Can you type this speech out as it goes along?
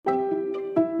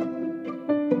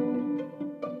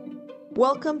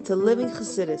Welcome to Living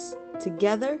Chassidus.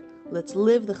 Together, let's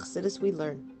live the Chassidus we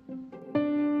learn.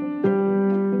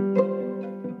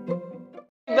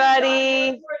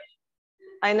 Everybody,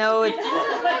 I know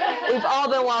we've all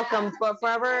been welcomed, but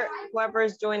forever, whoever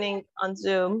is joining on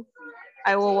Zoom,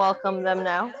 I will welcome them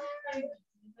now.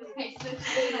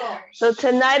 So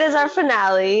tonight is our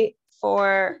finale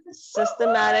for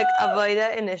Systematic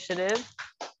Avoda Initiative.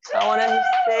 So I want to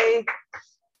say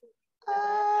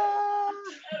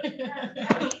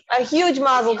a huge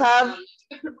mazel tov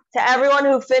to everyone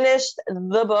who finished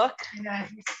the book.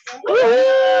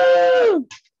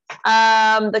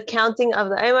 The Counting of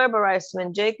the Eimer by Weiss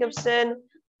and Jacobson.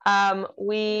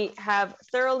 We have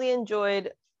thoroughly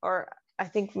enjoyed, or I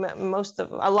think most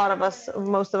of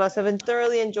us have been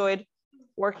thoroughly enjoyed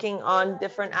working on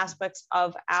different aspects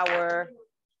of our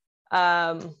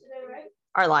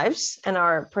lives and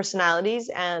our personalities.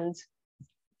 And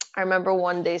I remember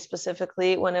one day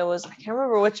specifically when it was, I can't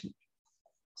remember which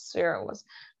Sfira it was,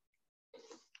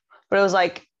 but it was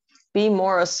like, be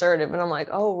more assertive. And I'm like,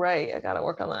 oh, right, I got to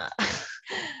work on that.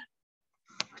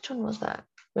 Which one was that?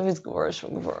 Maybe it's Gorish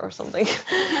or something.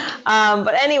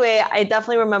 But anyway, I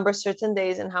definitely remember certain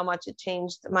days and how much it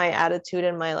changed my attitude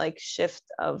and my like shift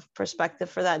of perspective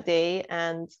for that day.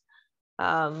 And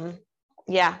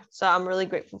yeah, so I'm really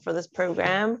grateful for this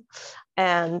program.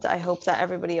 And I hope that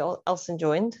everybody else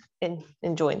joined and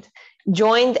enjoyed.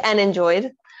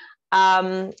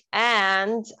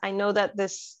 And I know that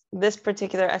this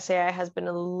particular SAI has been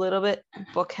a little bit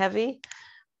book heavy.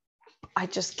 I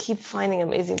just keep finding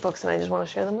amazing books and I just want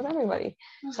to share them with everybody.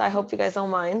 So I hope you guys don't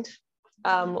mind.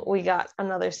 We got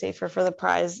another Sefer for the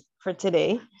prize for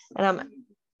today. And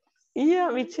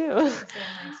yeah, me too.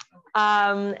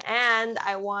 And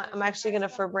I'm actually going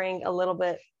to bring a little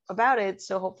bit about it.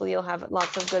 So hopefully you'll have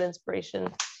lots of good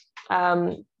inspiration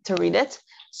to read it.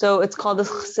 So it's called The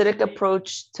Chassidic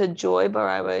Approach to Joy by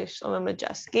Rabbi Shlomo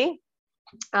Majeski.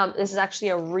 This is actually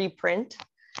a reprint.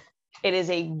 It is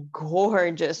a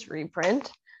gorgeous reprint.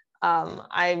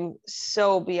 I'm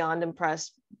so beyond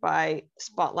impressed by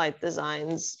Spotlight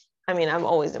Designs. I mean, I'm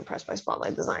always impressed by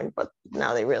Spotlight Design, but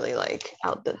now they really like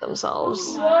outdid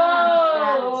themselves. Yeah,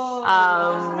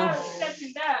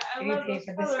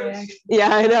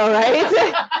 I know,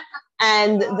 right?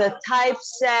 And the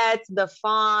typeset, the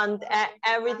font,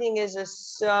 everything is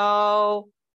just so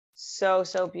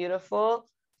beautiful.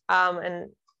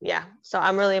 And yeah, so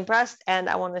I'm really impressed and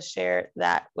I want to share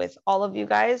that with all of you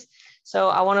guys. So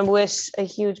I want to wish a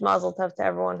huge mazel tov to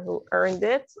everyone who earned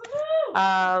it.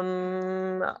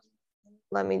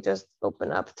 Let me just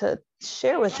open up to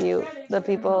share with you the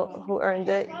people who earned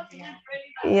it.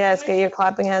 Yes, get your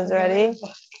clapping hands ready.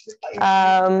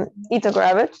 Ita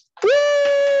Gravich.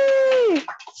 Yay!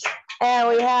 And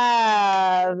we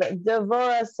have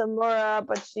Devora Samora,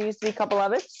 but she used to be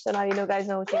Kapalovich, so now you guys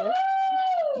know who she is.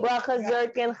 Bracha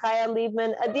Zirkin, Chaya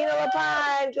Liebman, Adina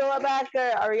Lapine, Gila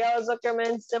Backer, Ariella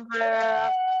Zuckerman,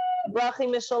 Simhara, Brachi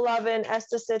Michal Lovin,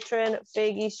 Esther Citrin,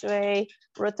 Fagi Shway,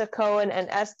 Ruta Cohen, and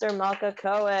Esther Malka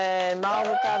Cohen.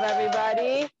 Mazel tov,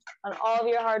 everybody, on all of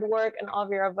your hard work and all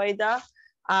of your avodah.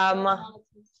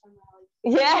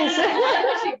 Yes.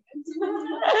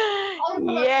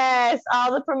 Yes,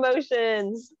 all the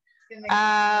promotions.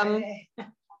 Really?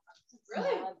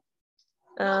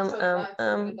 No,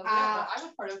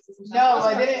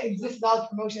 I didn't exist all the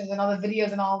promotions and all the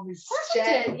videos and all this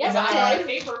shit. Yes, I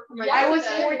was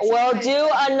 14. We'll do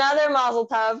another mazel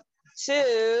tov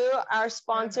to our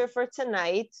sponsor for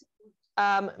tonight,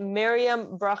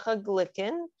 Miriam Bracha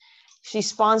Glicken. She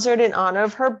sponsored in honor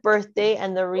of her birthday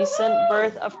and the recent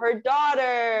birth of her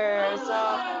daughter.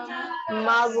 So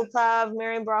mazel tov,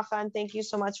 Miriam Bracha, and thank you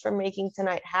so much for making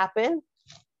tonight happen.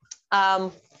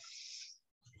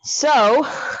 So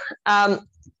I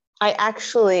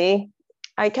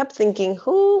kept thinking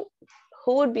who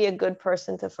would be a good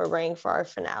person to bring for our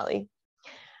finale.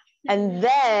 And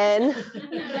then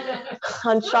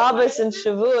on Shabbos and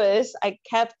Shavuos, I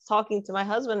kept talking to my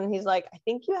husband and he's like, I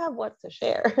think you have what to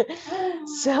share.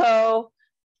 So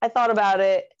I thought about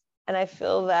it and I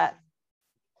feel that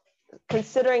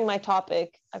considering my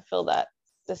topic, I feel that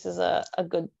this is a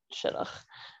good shidduch.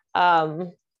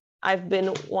 I've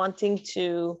been wanting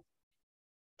to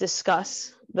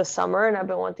discuss the summer and I've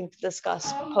been wanting to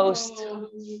discuss post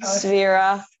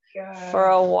Sfira for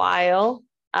a while.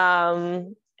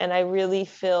 And I really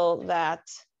feel that,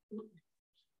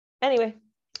 anyway,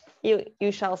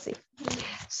 you shall see.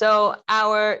 So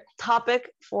our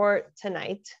topic for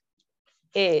tonight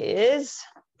is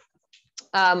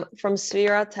from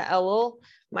Sfira to Elul,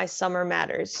 My Summer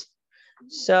Matters.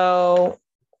 So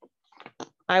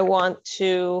I want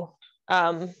to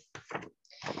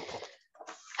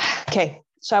Okay,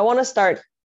 so I want to start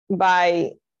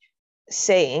by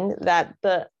saying that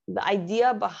the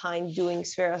idea behind doing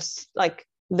Sfira, like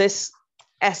this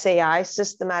SAI,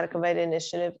 Systematic Avodah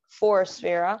Initiative for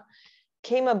Sfira,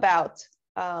 came about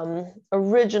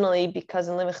originally because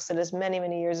in Limit Chassidus many,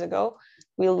 many years ago,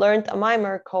 we learned a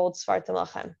mimer called Sfar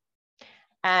Lachem.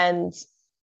 And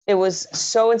it was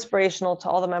so inspirational to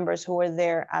all the members who were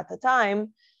there at the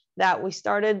time that we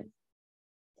started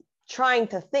trying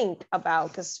to think about,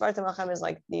 because Sfar Lachem is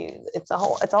like it's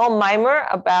all mimer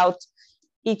about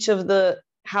each of the,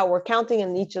 how we're counting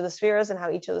in each of the spheres and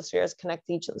how each of the spheres connect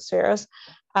to each of the spheres,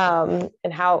 and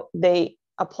how they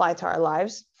apply to our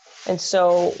lives. And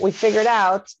so we figured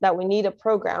out that we need a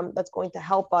program that's going to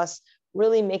help us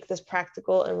really make this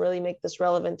practical and really make this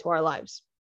relevant to our lives.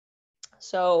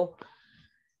 So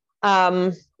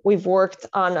we've worked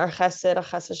on our chesed, a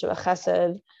chesed sheba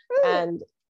chesed, and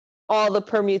all the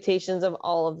permutations of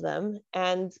all of them.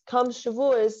 And comes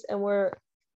Shavuos, and we're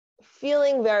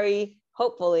feeling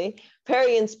hopefully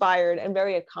very inspired and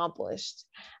very accomplished.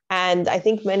 And I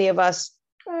think many of us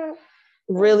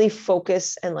really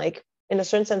focus and, like, in a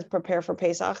certain sense, prepare for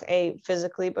Pesach,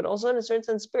 physically, but also in a certain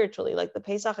sense, spiritually. Like the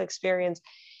Pesach experience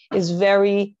is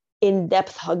very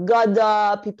in-depth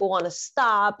Haggadah. People want to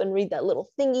stop and read that little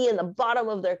thingy in the bottom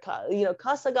of their,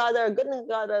 Kas Haggadah or Good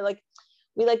Haggadah. Like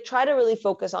we try to really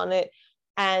focus on it.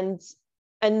 And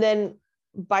then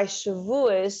by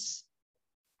Shavuos,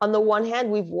 on the one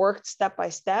hand, we've worked step by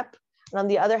step. And on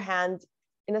the other hand,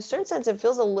 in a certain sense, it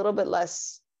feels a little bit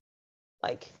less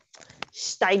like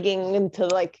steiging into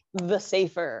like the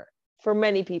safer for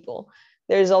many people.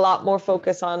 There's a lot more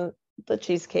focus on the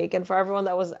cheesecake. And for everyone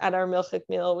that was at our milchik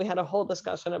meal, we had a whole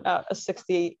discussion about a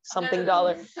 $60-something.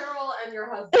 Cyril and your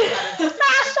husband.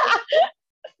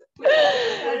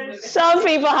 Some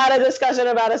people had a discussion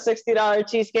about a $60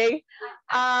 cheesecake.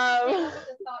 I with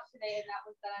the thought today, and that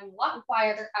was that I'm a lot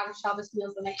quieter out of Shabbos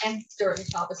meals than I am during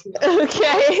Shabbos meals.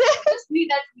 Okay. Just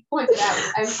need that to be pointed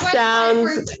out.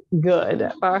 Sounds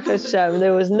good. Baruch Hashem.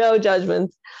 There was no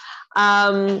judgment.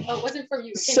 It wasn't from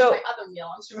you. It came from my other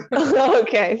meal, I'm sure.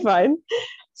 Okay, fine.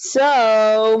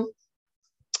 So,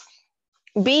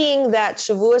 being that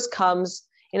Shavuos comes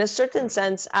in a certain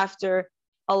sense after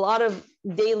a lot of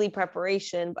daily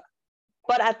preparation,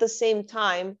 but at the same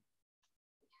time,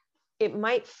 it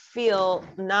might feel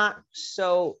not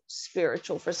so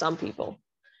spiritual for some people.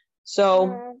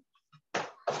 So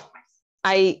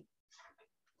I've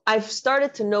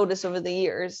started to notice over the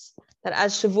years that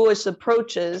as Shavuos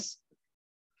approaches,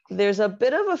 there's a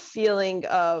bit of a feeling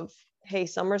of, hey,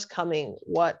 summer's coming.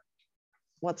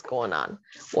 What's going on?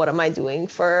 What am I doing?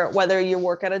 For whether you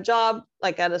work at a job,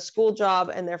 like at a school job,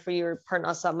 and therefore your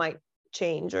parnasa might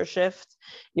change or shift.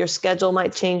 Your schedule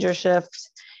might change or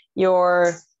shift.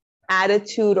 Your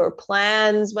attitude or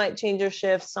plans might change or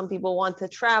shift. Some people want to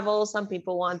travel. Some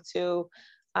people want to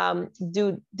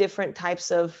do different types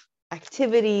of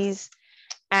activities.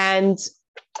 And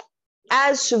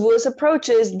as Shavuos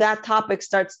approaches, that topic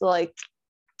starts to like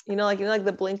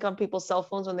the blink on people's cell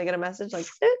phones when they get a message, like,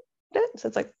 so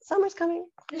it's like, summer's coming,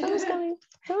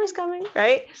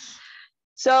 right?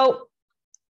 So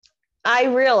I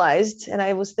realized, and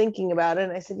I was thinking about it,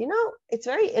 and I said, it's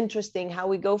very interesting how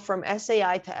we go from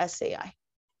SAI to SAI,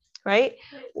 right?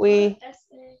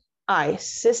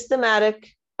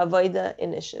 Systematic Avodah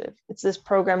Initiative. It's this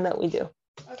program that we do.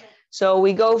 Okay. So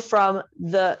we go from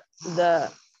the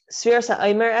Sfira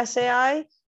Sa'omer SAI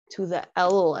to the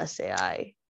Elul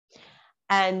SAI.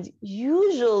 And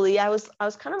usually I was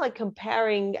kind of like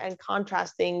comparing and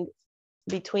contrasting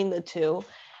between the two.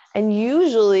 And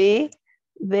usually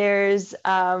there's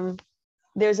a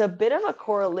bit of a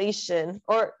correlation,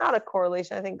 or not a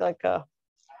correlation, I think like a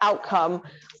outcome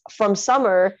from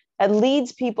summer that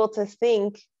leads people to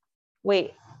think,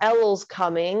 wait, Elul's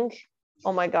coming.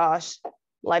 Oh my gosh,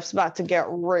 life's about to get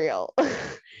real.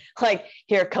 Like,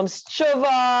 here comes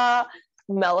Tshuva,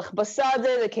 Melech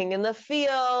Basadeh, the king in the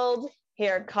field.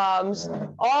 Here comes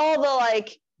all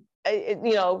the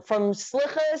from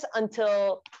Slichas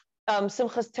until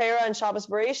Simchas Torah and Shabbos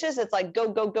Bereshis. It's like go,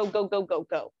 go, go, go, go, go,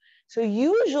 go. So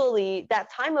usually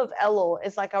that time of Elul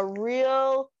is like a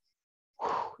real,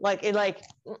 it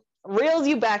reels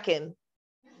you back in.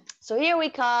 So here we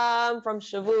come from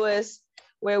Shavuos,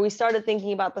 where we started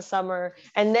thinking about the summer,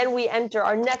 and then we enter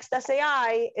our next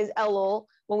SAI is Elul,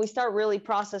 when we start really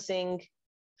processing,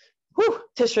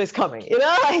 Tishrei is coming,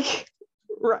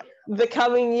 right, the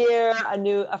coming year,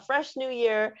 a fresh new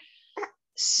year.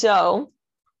 So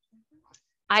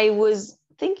I was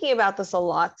thinking about this a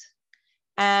lot,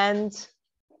 and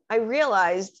I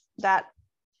realized that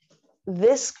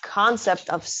this concept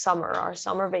of summer, our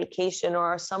summer vacation or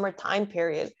our summer time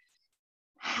period,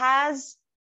 has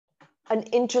an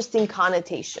interesting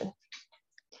connotation.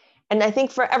 And I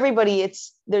think for everybody,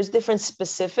 there's different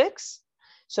specifics.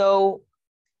 So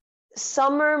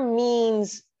summer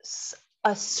means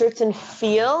a certain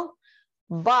feel,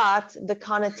 but the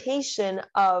connotation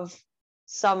of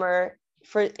summer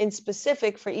in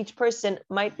specific for each person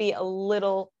might be a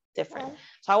little different.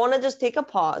 So I want to just take a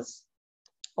pause.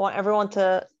 I want everyone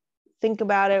to think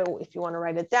about it. If you want to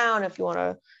write it down, if you want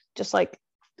to just like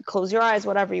close your eyes,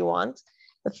 whatever you want.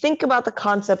 But think about the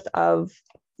concept of,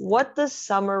 what does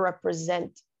summer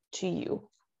represent to you?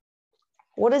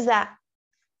 What does that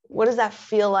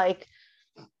feel like?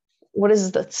 What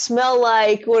does that smell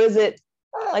like? What is it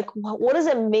like? What does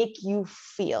it make you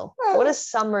feel? What does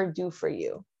summer do for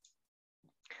you?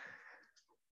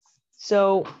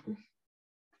 So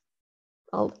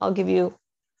I'll give you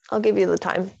the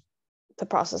time to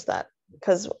process that,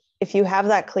 because if you have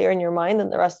that clear in your mind,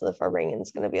 then the rest of the Farbrengen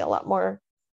is going to be a lot more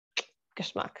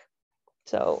geschmack.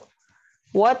 So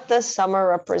what does summer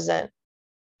represent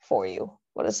for you?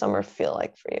 What does summer feel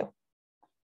like for you?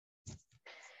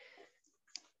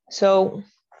 So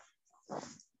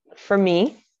for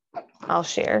me, I'll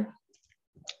share.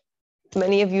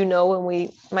 Many of you know, and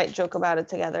we might joke about it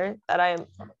together, that I am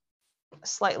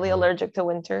slightly allergic to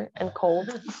winter and cold.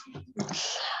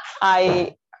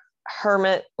 I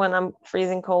hermit when I'm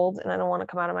freezing cold and I don't want to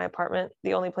come out of my apartment.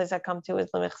 The only place I come to is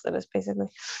Lemechzedis, basically.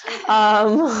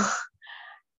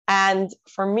 And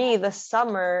for me, the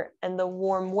summer and the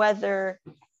warm weather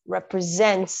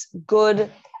represents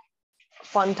good,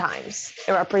 fun times.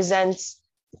 It represents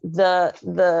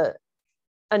an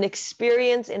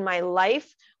experience in my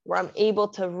life where I'm able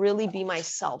to really be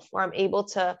myself, where I'm able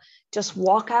to just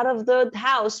walk out of the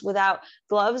house without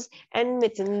gloves and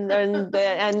mittens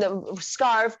and a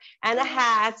scarf and a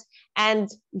hat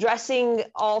and dressing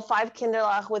all 5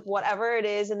 kinderlach with whatever it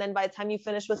is. And then by the time you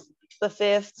finish with the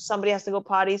 5th, somebody has to go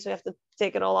potty, so you have to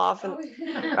take it all off. And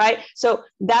right. So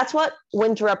that's what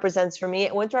winter represents for me.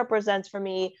 Winter represents for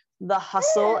me the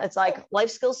hustle. It's like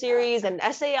life skill series and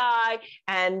SAI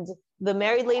and the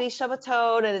married lady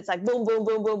Shabbaton, and it's like boom, boom,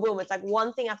 boom, boom, boom. It's like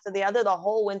one thing after the other, the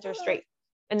whole winter straight.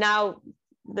 And now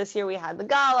this year we had the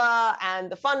gala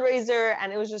and the fundraiser,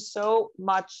 and it was just so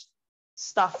much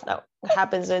stuff that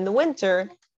happens in the winter.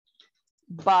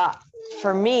 But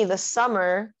for me, the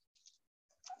summer,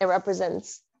 it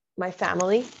represents my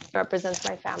family. It represents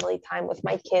my family time with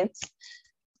my kids.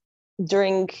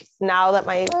 Now that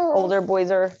my older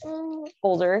boys are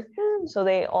older, so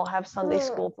they all have Sunday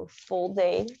school for full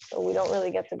day. So we don't really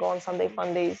get to go on Sunday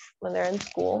fun days when they're in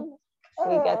school.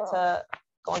 We get to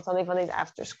go on Sunday fun days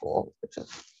after school, which is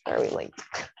very late.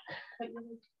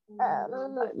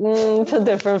 It's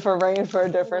different for rain for a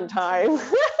different time.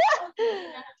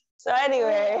 So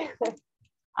anyway,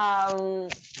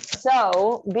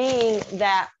 so being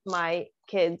that my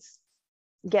kids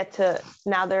get to,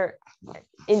 now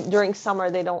during summer,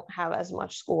 they don't have as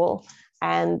much school,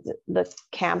 and the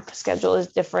camp schedule is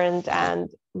different and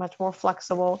much more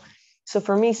flexible. So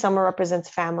for me, summer represents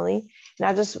family,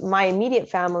 not just my immediate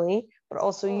family, but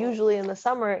also usually in the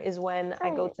summer is when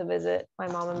I go to visit my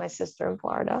mom and my sister in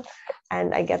Florida,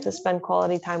 and I get to spend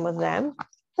quality time with them.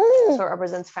 So it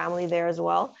represents family there as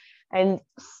well. And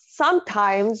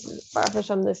sometimes, Baruch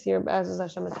Hashem, this year, as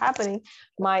Hashem is happening,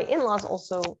 my in-laws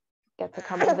also get to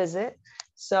come and visit.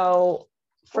 So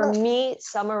for me,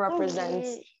 summer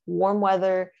represents warm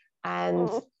weather and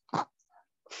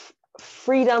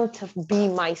freedom to be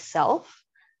myself,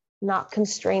 not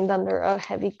constrained under a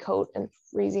heavy coat and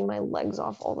freezing my legs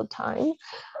off all the time,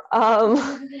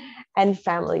 and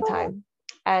family time.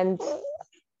 And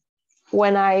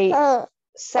when I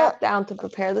sat down to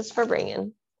prepare this for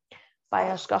bringing by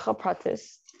Hashgacha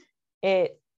Pratis,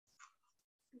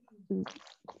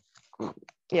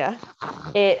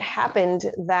 it happened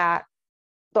that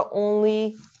the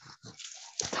only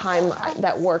time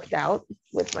that worked out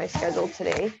with my schedule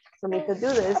today for me to do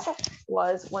this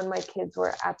was when my kids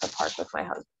were at the park with my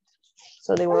husband.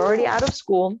 So they were already out of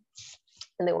school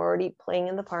and they were already playing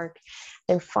in the park.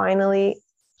 And finally,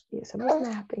 yes, I was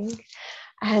napping.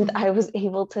 And I was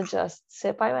able to just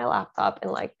sit by my laptop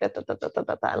and like,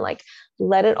 and like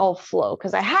let it all flow.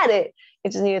 Because I had it,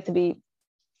 it just needed to be,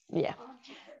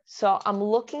 So I'm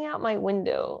looking out my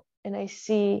window and I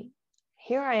see,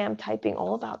 here I am typing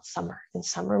all about summer, and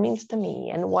summer means to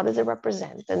me, and what does it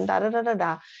represent, and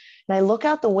da-da-da-da-da. And I look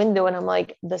out the window and I'm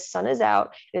like, the sun is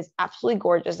out. It is absolutely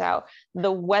gorgeous out.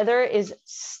 The weather is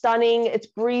stunning. It's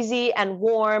breezy and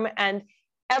warm. And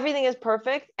everything is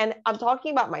perfect. And I'm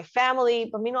talking about my family,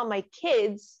 but meanwhile, my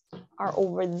kids are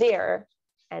over there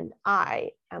and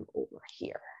I am over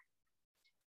here.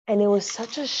 And it was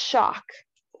such a shock.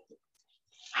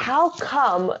 How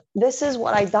come this is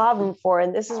what I daven for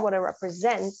and this is what it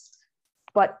represents,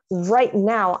 but right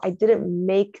now I didn't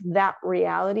make that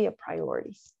reality a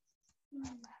priority.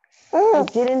 I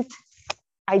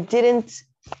didn't,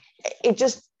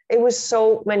 it was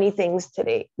so many things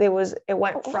today. It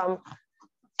went from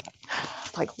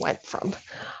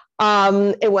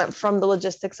the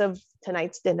logistics of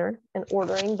tonight's dinner and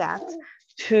ordering that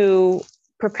to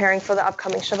preparing for the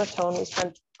upcoming Shabbaton. We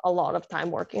spent a lot of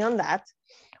time working on that.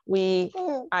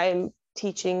 I'm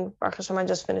teaching, Baruch Hashem, I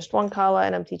just finished one kala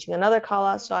and I'm teaching another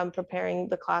kala, so I'm preparing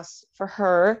the class for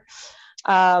her.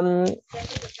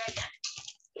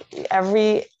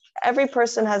 Every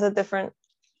person has a different,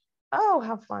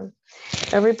 how fun.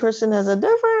 Every person has a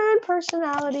different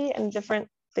personality and different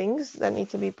things that need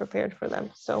to be prepared for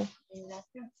them. So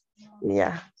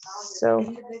yeah,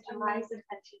 so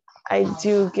I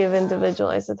do give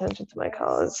individualized attention to my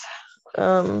college.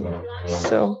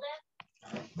 So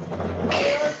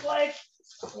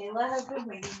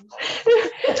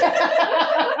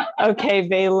okay,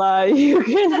 Bela, you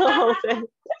can hold it.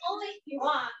 Only if you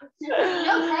want.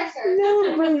 No pressure.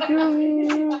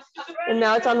 No, and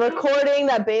now it's on recording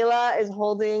that Bela is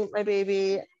holding my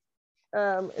baby.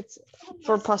 It's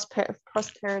for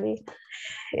posterity.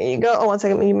 Here you go. Oh, 1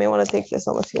 second. You may want to take this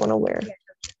unless you want to wear it.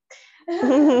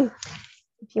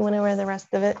 If you want to wear the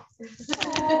rest of it.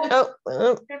 Oh,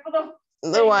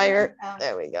 the wire.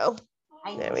 There we go.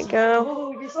 There we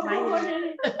go.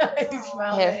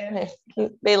 Here.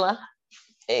 Bela.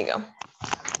 There you go.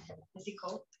 Is he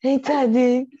cold? Hey,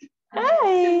 Taddy.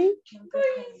 Hi.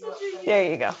 There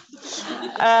you go.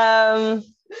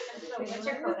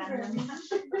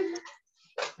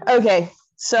 Okay.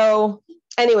 So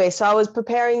anyway, so I was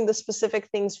preparing the specific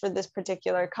things for this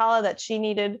particular kala that she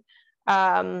needed.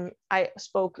 I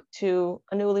spoke to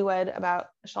a newlywed about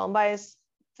a Shalom Weiss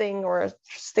thing or a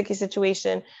sticky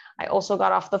situation. I also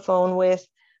got off the phone with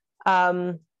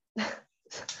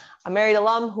a married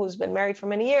alum who's been married for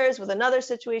many years with another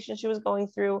situation she was going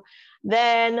through.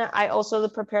 Then I also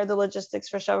prepared the logistics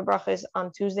for Shabbat Brachos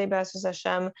on Tuesday, B'ezras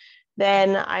Hashem.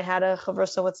 Then I had a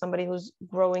chavrusa with somebody who's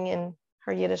growing in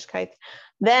her Yiddishkeit.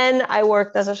 Then I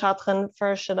worked as a shadchan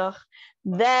for a shidduch.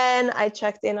 Then I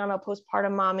checked in on a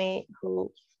postpartum mommy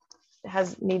who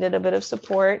has needed a bit of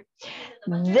support.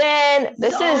 Then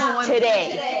this is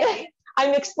today.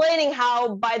 I'm explaining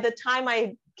how by the time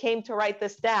I came to write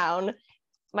this down,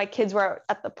 my kids were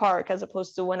at the park as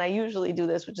opposed to when I usually do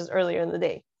this, which is earlier in the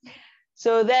day.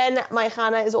 So then my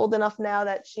Chana is old enough now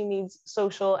that she needs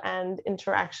social and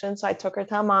interaction. So I took her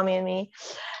to Mommy and Me.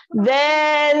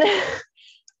 Then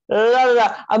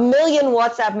a million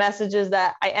WhatsApp messages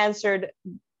that I answered,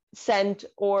 sent,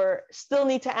 or still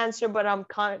need to answer, but I'm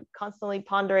constantly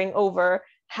pondering over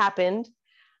happened.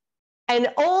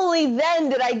 And only then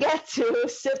did I get to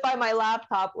sit by my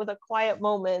laptop with a quiet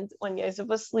moment when Yosef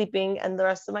was sleeping and the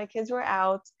rest of my kids were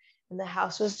out and the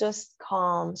house was just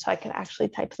calm, so I could actually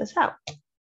type this out.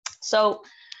 So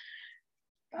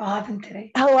all happened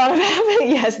today. A lot of happened.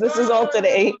 Yes, this is all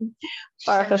today.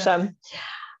 Baruch Hashem.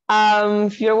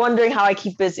 If you're wondering how I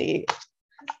keep busy,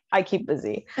 I keep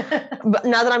busy. But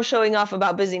now that I'm showing off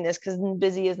about busyness, because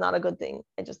busy is not a good thing,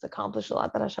 I just accomplished a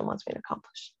lot that Hashem wants me to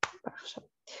accomplish.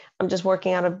 I'm just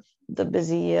working out of the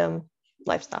busy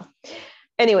lifestyle.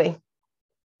 Anyway,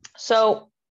 so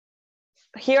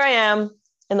here I am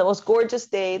in the most gorgeous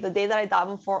day, the day that I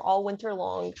daven for all winter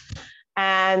long,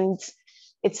 and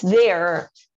it's there,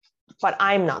 but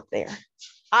I'm not there.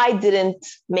 I didn't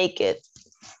make it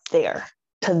there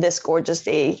to this gorgeous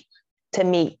day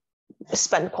to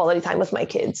spend quality time with my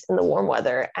kids in the warm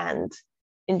weather and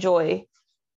enjoy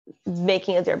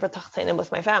making a derba tachtenim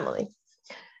with my family.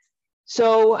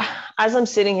 So as I'm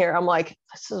sitting here, I'm like,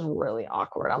 this is really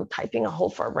awkward. I'm typing a whole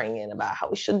farbring in about how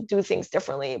we should do things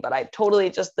differently, but I totally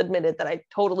just admitted that I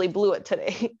totally blew it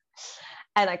today.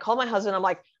 And I called my husband. I'm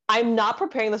like, I'm not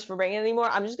preparing this farbring anymore.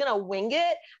 I'm just going to wing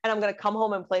it. And I'm going to come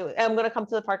home and I'm going to come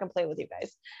to the park and play with you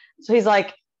guys. So he's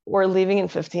like, we're leaving in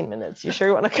 15 minutes. You sure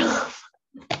you want to come?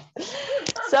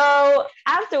 So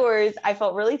afterwards, I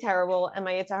felt really terrible. And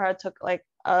my Yetzer Hara took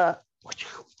at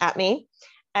me.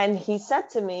 And he said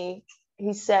to me,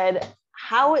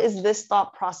 how is this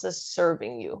thought process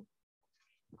serving you?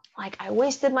 Like, I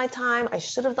wasted my time. I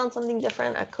should have done something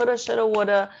different. I coulda, shoulda,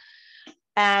 woulda.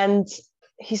 And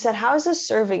he said, how is this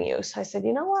serving you? So I said,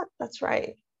 you know what? That's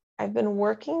right. I've been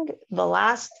working the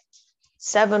last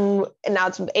 7, and now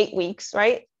it's 8 weeks,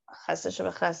 right? chesed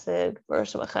sheba chesed, ber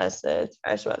sheba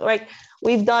chesed, right?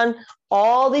 We've done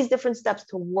all these different steps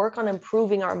to work on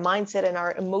improving our mindset and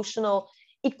our emotional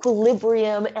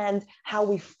equilibrium and how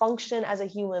we function as a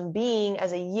human being,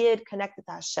 as a yid connected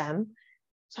to Hashem.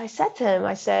 So I said to him,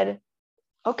 I said,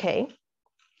 okay,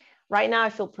 right now I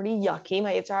feel pretty yucky.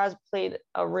 My Yitzhar has played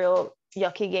a real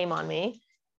yucky game on me.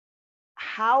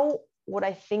 How would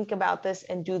I think about this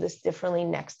and do this differently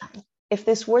next time? If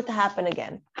this were to happen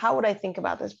again, how would I think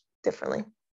about this differently?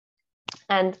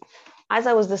 And as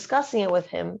I was discussing it with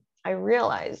him, I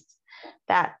realized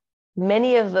that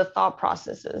many of the thought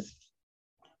processes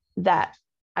that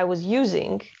I was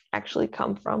using actually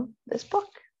come from this book.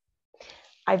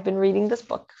 I've been reading this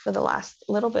book for the last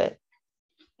little bit.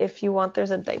 If you want,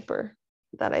 there's a diaper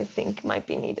that I think might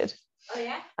be needed. Oh,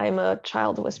 yeah? I'm a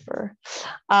child whisperer.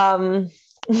 No,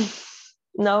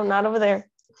 not over there.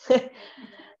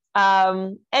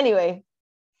 Anyway,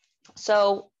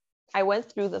 so I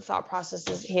went through the thought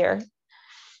processes here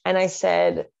and I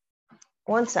said,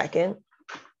 one second,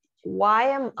 why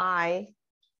am I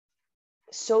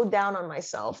so down on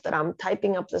myself that I'm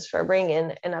typing up this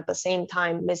Farbrengen and at the same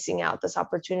time missing out this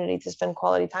opportunity to spend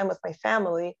quality time with my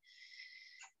family?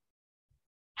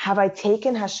 Have I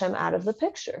taken Hashem out of the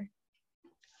picture?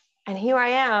 And here I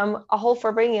am, a whole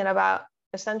Farbrengen about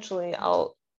essentially,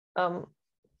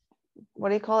 what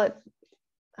do you call it?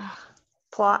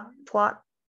 Plot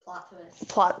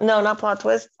twist. No, not plot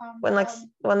twist. When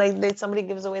somebody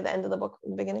gives away the end of the book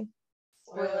in the beginning.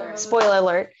 Spoiler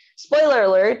alert.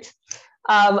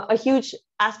 A huge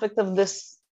aspect of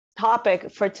this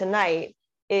topic for tonight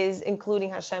is including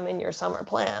Hashem in your summer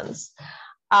plans.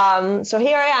 So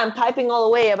here I am typing all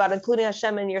the way about including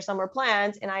Hashem in your summer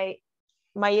plans, and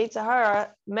my Yetzer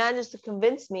Hara managed to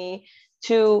convince me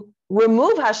to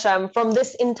remove Hashem from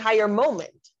this entire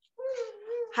moment.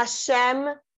 Hashem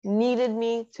needed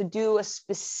me to do a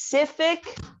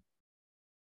specific.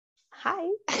 Hi.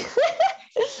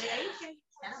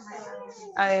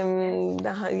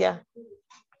 Yeah.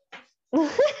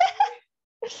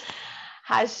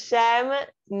 Hashem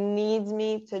needs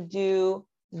me to do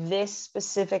this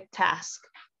specific task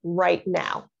right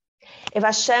now. If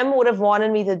Hashem would have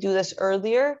wanted me to do this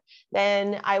earlier,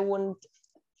 then I wouldn't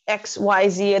X, Y,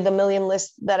 Z, the million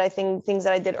list that I think things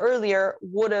that I did earlier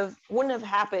wouldn't have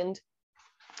happened.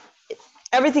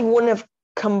 Everything wouldn't have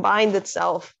combined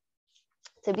itself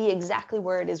to be exactly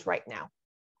where it is right now.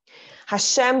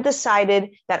 Hashem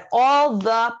decided that all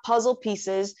the puzzle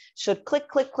pieces should click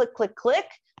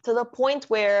to the point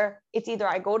where it's either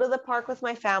I go to the park with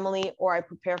my family or I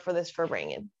prepare for this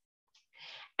Farbrengen.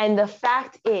 And the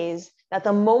fact is that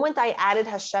the moment I added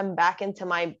Hashem back into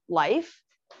my life,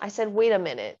 I said, wait a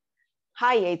minute.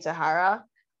 Hi, Yetzer Hara.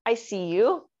 I see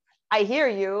you. I hear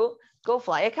you. Go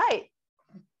fly a kite.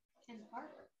 In the park?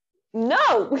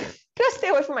 No, go stay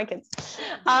away from my kids.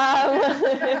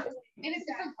 In a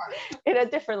different part. In a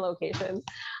different location.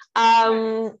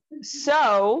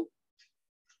 So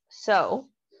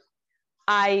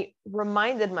I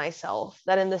reminded myself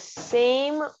that in the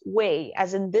same way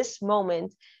as in this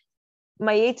moment,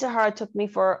 my Yetzer Hara took me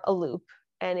for a loop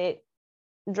and it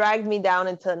dragged me down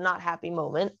into a not happy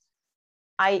moment.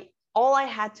 All I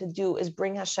had to do is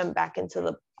bring Hashem back into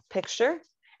the picture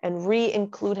and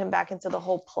re-include him back into the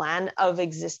whole plan of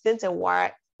existence and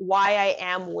why I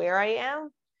am where I am.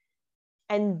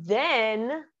 And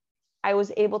then I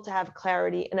was able to have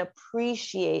clarity and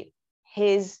appreciate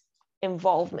his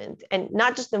involvement, and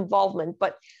not just involvement,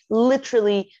 but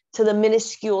literally to the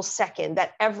minuscule second,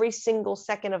 that every single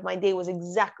second of my day was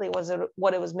exactly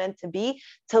what it was meant to be,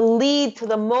 to lead to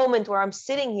the moment where I'm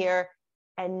sitting here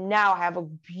and now I have a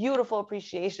beautiful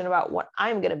appreciation about what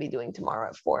I'm going to be doing tomorrow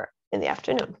at 4 in the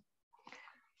afternoon.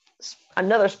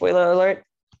 Another spoiler alert,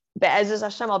 Be'ezus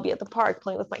Hashem, I'll be at the park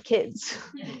playing with my kids.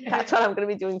 That's what I'm going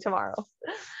to be doing tomorrow.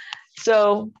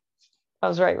 So I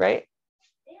was right?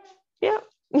 Yeah.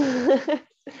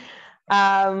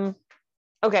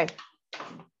 Okay.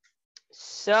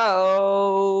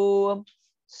 So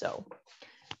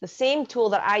the same tool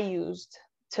that I used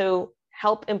to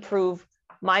help improve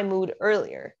my mood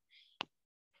earlier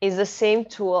is the same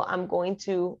tool I'm going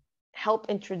to help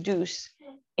introduce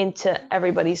into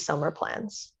everybody's summer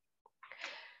plans.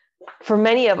 For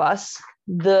many of us,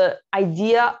 the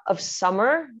idea of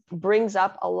summer brings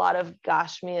up a lot of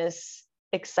gashmias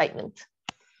excitement,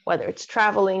 whether it's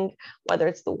traveling, whether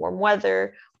it's the warm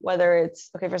weather, whether it's,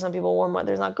 okay, for some people, warm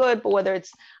weather is not good, but whether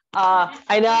it's,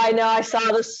 I know, I saw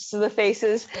the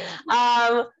faces,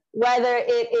 whether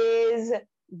it is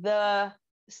the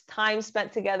time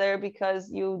spent together because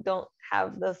you don't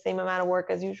have the same amount of work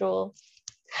as usual.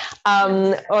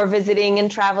 or visiting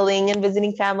and traveling and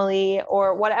visiting family,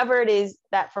 or whatever it is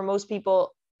that for most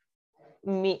people,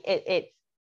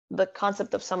 the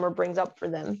concept of summer brings up for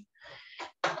them.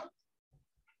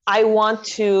 I want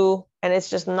to, and it's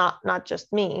just not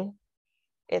just me,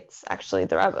 it's actually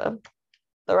the Rebbe.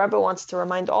 The Rebbe wants to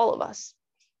remind all of us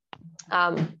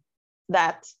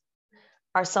that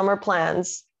our summer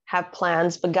plans have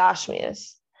plans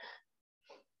begashmias.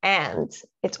 And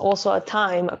it's also a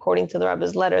time, according to the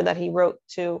Rebbe's letter that he wrote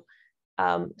to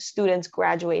students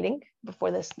graduating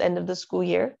before the end of the school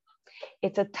year.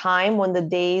 It's a time when the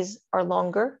days are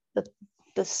longer,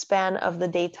 the span of the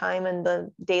daytime and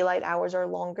the daylight hours are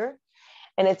longer.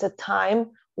 And it's a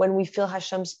time when we feel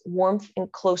Hashem's warmth and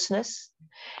closeness.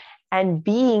 And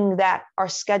being that our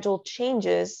schedule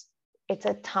changes, it's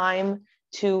a time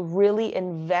to really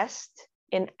invest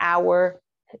in our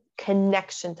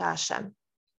connection to Hashem.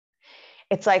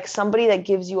 It's like somebody that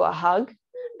gives you a hug,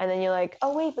 and then you're like,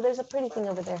 oh, wait, but there's a pretty thing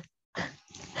over there.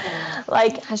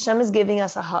 Like Hashem is giving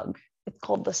us a hug. It's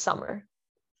called the summer.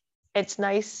 It's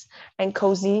nice and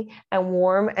cozy and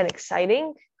warm and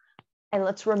exciting. And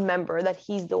let's remember that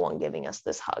he's the one giving us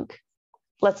this hug.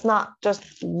 Let's not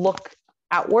just look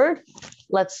outward.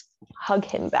 Let's hug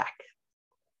him back.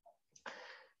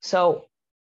 So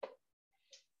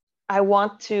I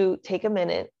want to take a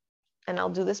minute, and I'll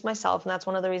do this myself. And that's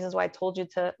one of the reasons why I told you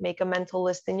to make a mental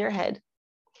list in your head.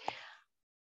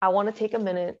 I want to take a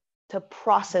minute to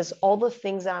process all the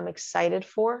things that I'm excited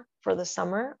for the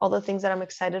summer, all the things that I'm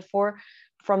excited for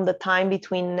from the time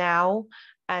between now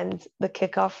and the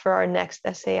kickoff for our next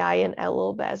SAI in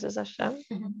Elul, Be'ezus Hashem.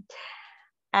 Mm-hmm.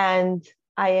 And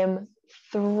I am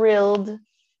thrilled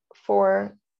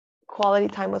for quality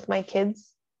time with my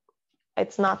kids.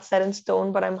 It's not set in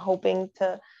stone, but I'm hoping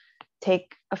to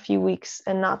take a few weeks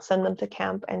and not send them to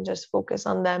camp and just focus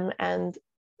on them and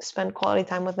spend quality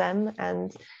time with them.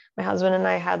 And my husband and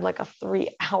I had like a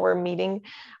 3-hour meeting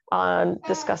on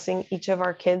discussing each of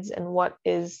our kids and what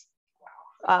we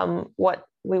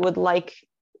would like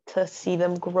to see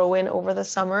them grow in over the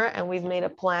summer. And we've made a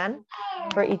plan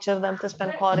for each of them to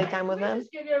spend quality time with them.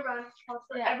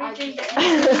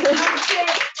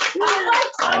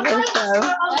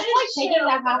 Taking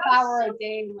that half hour a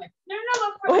day. Like,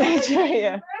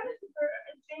 yeah.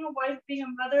 Being a wife, being a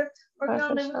mother, working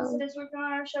on this, working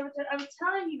on our show. I'm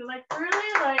telling you, like,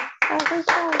 really, like,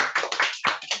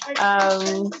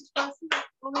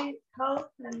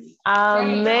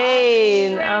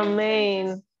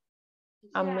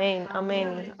 Amen.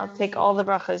 I'll take all the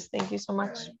brachas. Thank you so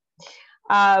much.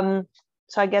 So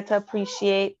I get to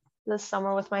appreciate the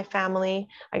summer with my family.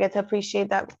 I get to appreciate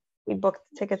that we booked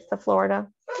tickets to Florida.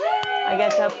 I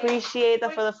get to appreciate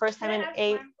that for the first time in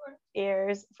 8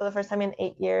 years,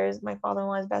 my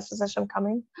father-in-law is Be'ezus Hashem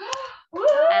coming.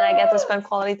 And I get to spend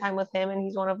quality time with him, and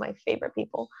he's one of my favorite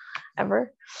people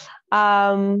ever.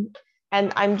 And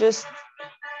I'm just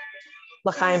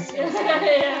l'chaim.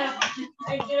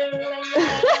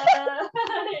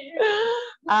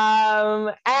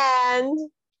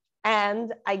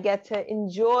 And I get to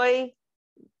enjoy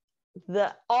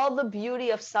all the beauty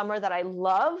of summer that I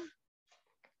love.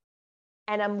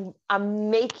 And I'm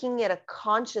making it a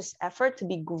conscious effort to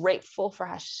be grateful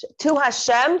to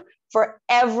Hashem for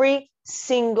every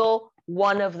single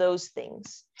one of those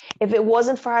things. If it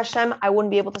wasn't for Hashem, I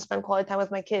wouldn't be able to spend quality time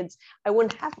with my kids. I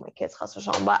wouldn't have my kids, chas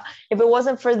v'shalom. But if it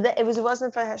wasn't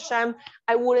for Hashem,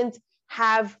 I wouldn't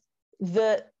have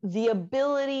the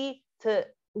ability to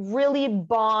really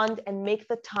bond and make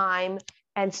the time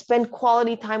and spend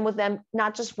quality time with them,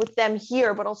 not just with them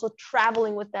here, but also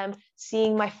traveling with them,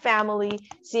 seeing my family,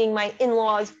 seeing my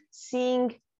in-laws,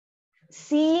 seeing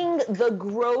the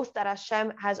growth that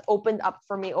Hashem has opened up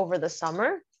for me over the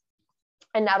summer.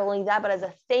 And not only that, but as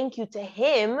a thank you to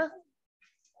him,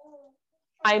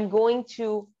 I'm going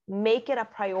to make it a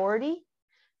priority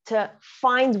to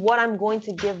find what I'm going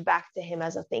to give back to him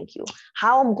as a thank you,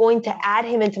 how I'm going to add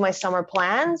him into my summer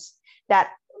plans,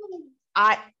 that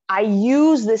I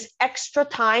use this extra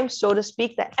time, so to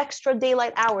speak, the extra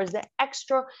daylight hours, the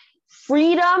extra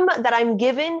freedom that I'm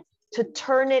given to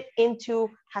turn it into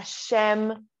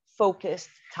Hashem-focused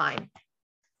time.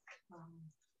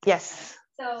 Yes.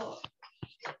 So,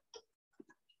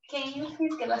 can you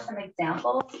please give us some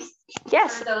examples?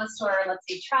 Yes. For those who are, let's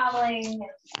say, traveling and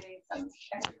doing some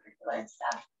extracurricular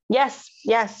stuff. Yes,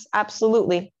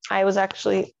 absolutely. I was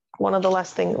actually one of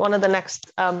the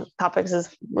next topics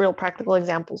is real practical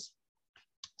examples.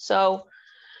 So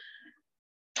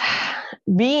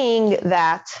being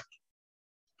that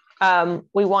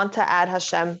we want to add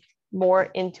Hashem more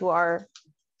into our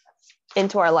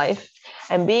life,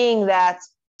 and being that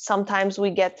sometimes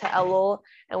we get to Elul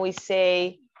and we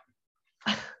say,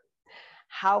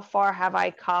 how far have I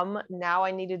come? Now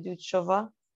I need to do tshuva.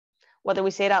 Whether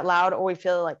we say it out loud or we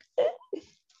feel like,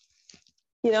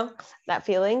 that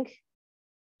feeling.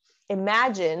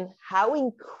 Imagine how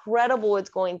incredible it's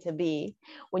going to be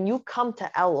when you come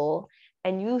to Elul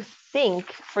and you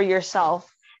think for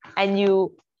yourself and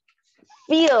you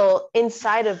feel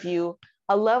inside of you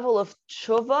a level of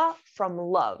tshuva from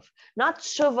love. Not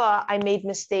tshuva, I made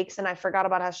mistakes and I forgot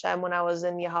about Hashem when I was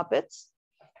in Yehapitz,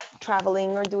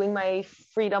 traveling or doing my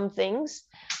freedom things,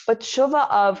 but tshuva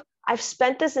of, I've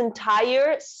spent this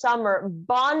entire summer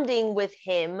bonding with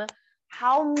him.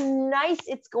 How nice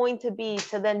it's going to be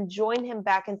to then join him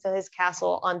back into his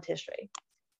castle on Tishrei.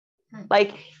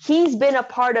 Like, he's been a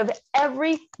part of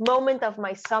every moment of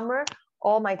my summer,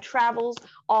 all my travels,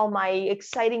 all my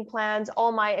exciting plans,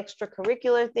 all my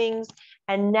extracurricular things.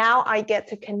 And now I get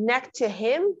to connect to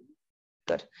him.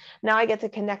 Good. Now I get to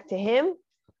connect to him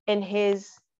in his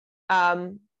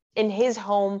home,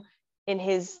 in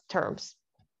his terms.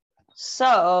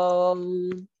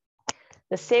 So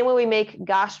the same way we make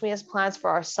Gashmias plans for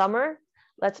our summer,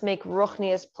 let's make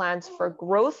Ruchnias plans for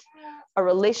growth, a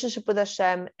relationship with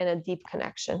Hashem, and a deep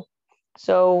connection.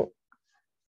 So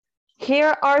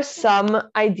here are some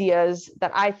ideas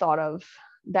that I thought of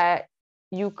that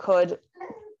you could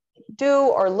do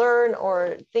or learn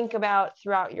or think about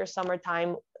throughout your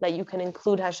summertime that you can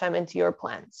include Hashem into your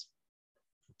plans.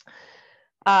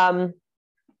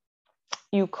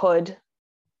 You could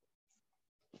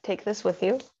take this with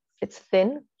you. It's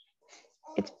thin.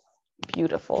 It's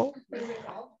beautiful.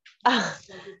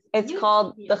 It's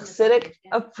called the Chassidic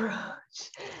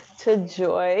Approach to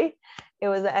Joy. It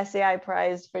was the SAI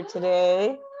prize for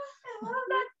today.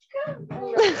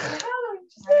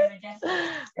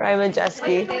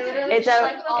 Raimajeski.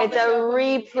 It's a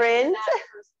reprint.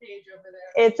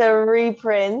 It's a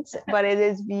reprint, but it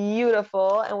is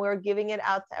beautiful, and we're giving it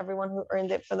out to everyone who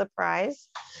earned it for the prize.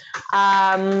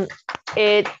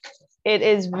 It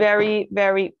is very,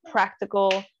 very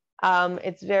practical.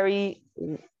 It's very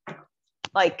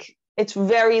it's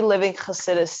very living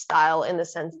Chassidus style in the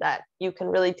sense that you can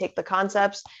really take the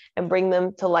concepts and bring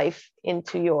them to life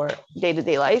into your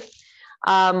day-to-day life.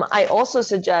 I also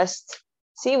suggest,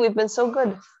 we've been so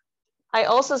good. I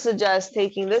also suggest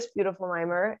taking this beautiful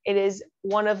mimer. It is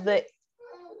one of the,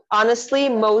 honestly,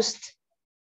 most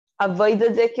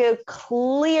avodah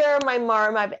clear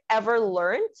mimarim I've ever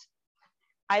learned.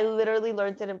 I literally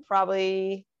learned it in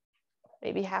probably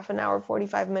maybe half an hour,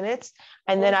 45 minutes.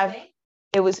 And then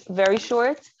it was very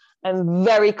short and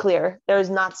very clear. There's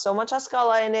not so much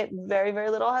haskala in it, very, very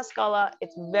little haskala.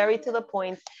 It's very to the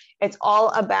point. It's all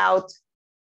about,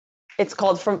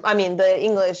 the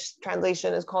English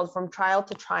translation is called From Trial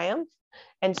to Triumph.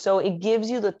 And so it gives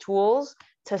you the tools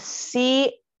to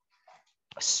see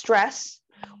stress,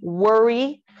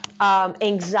 worry,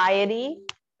 anxiety,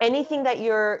 anything that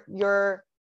you're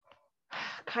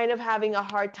kind of having a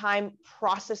hard time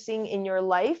processing in your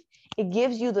life. It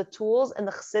gives you the tools and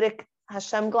the Chassidic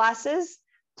Hashem glasses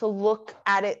to look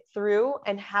at it through,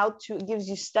 and it gives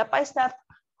you step-by-step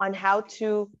on how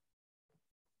to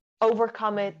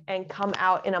overcome it and come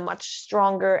out in a much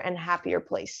stronger and happier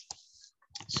place.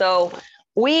 So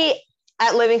we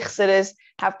at Living Chassidus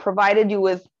have provided you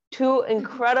with 2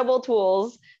 incredible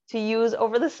tools to use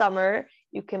over the summer.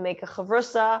 You can make a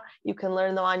chavrusa, you can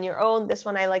learn them on your own. This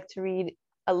one I like to read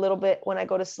a little bit when I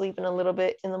go to sleep and a little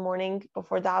bit in the morning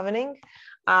before davening.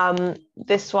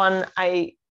 This one,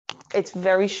 it's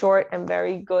very short and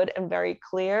very good and very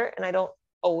clear. And I don't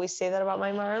always say that about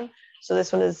my mom. So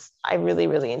this one I really,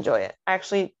 really enjoy it.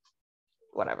 Actually,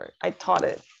 whatever, I taught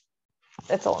it.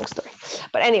 It's a long story.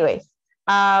 But anyway,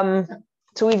 so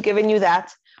we've given you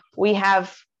that.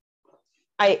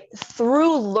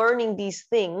 Through learning these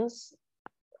things,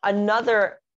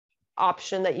 another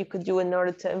option that you could do in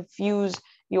order to infuse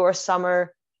your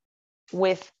summer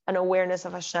with an awareness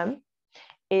of Hashem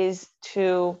is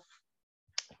to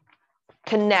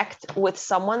connect with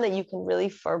someone that you can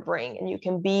really bring, and you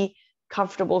can be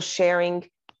comfortable sharing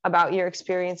about your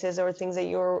experiences or things that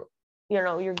you're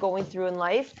going through in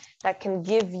life that can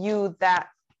give you that,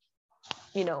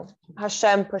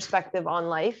 Hashem perspective on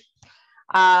life.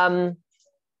 I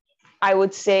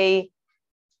would say,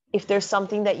 if there's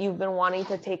something that you've been wanting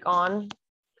to take on,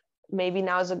 maybe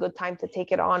now is a good time to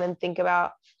take it on and think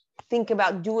about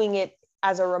doing it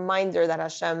as a reminder that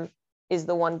Hashem is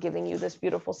the one giving you this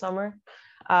beautiful summer.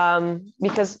 Let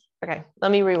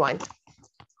me rewind.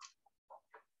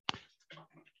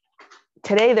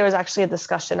 Today, there was actually a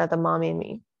discussion at the Mommy and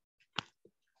Me.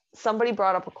 Somebody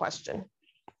brought up a question.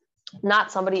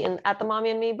 Not somebody at the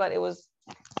Mommy and Me, but it was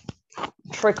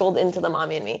trickled into the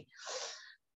mommy and me.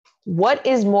 What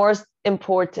is more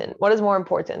important? What is more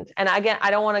important? And again,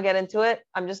 I don't want to get into it.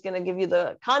 I'm just going to give you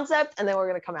the concept and then we're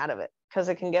going to come out of it because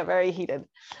it can get very heated.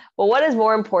 But what is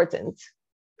more important?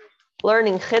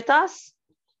 Learning chitas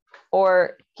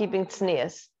or keeping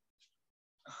tznius?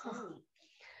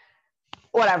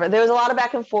 Whatever. There was a lot of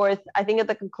back and forth. I think at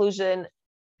the conclusion,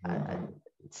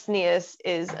 tznius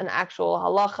is an actual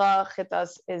halacha.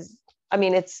 Chitas is,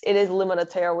 it is limud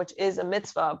Torah, which is a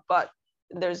mitzvah, but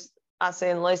there's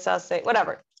asay and lois asay,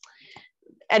 whatever.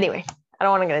 Anyway, I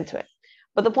don't want to get into it.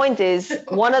 But the point is,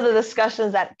 one of the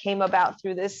discussions that came about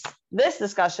through this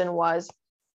discussion was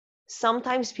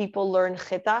sometimes people learn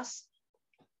chitas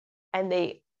and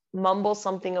they mumble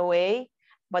something away,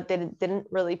 but they didn't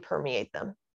really permeate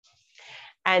them.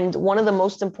 And one of the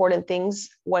most important things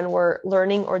when we're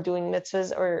learning or doing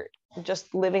mitzvahs or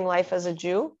just living life as a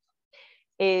Jew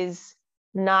is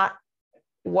not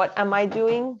what am I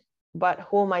doing, but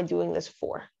who am I doing this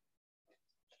for?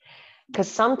 Because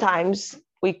sometimes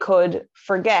we could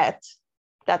forget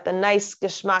that the nice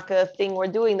geschmacka thing we're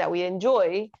doing that we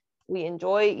enjoy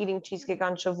eating cheesecake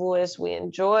on Shavuos, we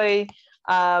enjoy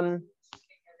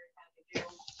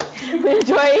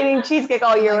eating cheesecake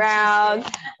all year round.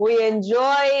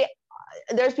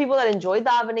 There's people that enjoy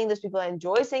davening, there's people that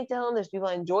enjoy saying Tehillim, there's people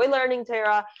that enjoy learning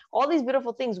Torah, all these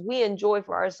beautiful things we enjoy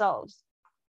for ourselves.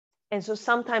 And so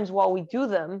sometimes while we do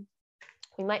them,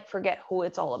 we might forget who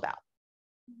it's all about.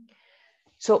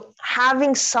 So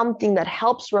having something that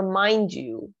helps remind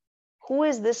you, who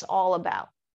is this all about?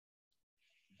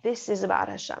 This is about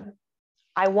Hashem.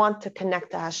 I want to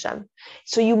connect to Hashem.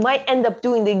 So you might end up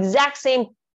doing the exact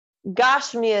same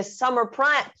Gashmias summer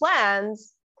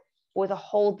plans with a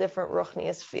whole different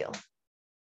Ruchnias feel.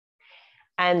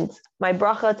 And my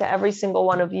bracha to every single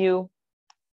one of you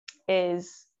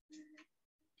is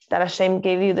that Hashem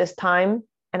gave you this time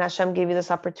and Hashem gave you this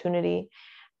opportunity.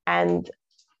 And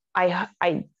I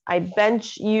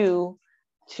bench you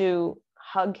to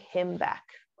hug him back.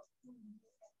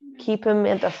 Keep him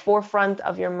at the forefront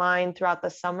of your mind throughout the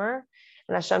summer.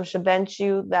 And Hashem should bench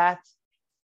you that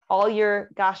all your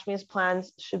Gashmias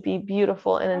plans should be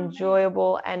beautiful and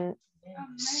enjoyable and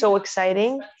so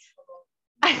exciting.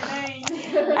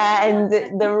 And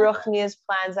the Ruchnias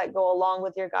plans that go along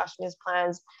with your Gashmias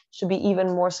plans should be even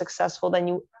more successful than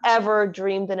you ever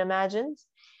dreamed and imagined.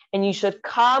 And you should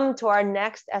come to our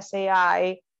next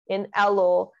SAI in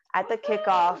Elul at the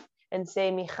kickoff and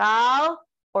say, Michal,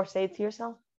 or say it to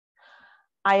yourself,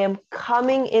 I am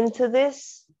coming into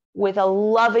this with a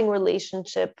loving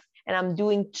relationship and I'm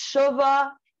doing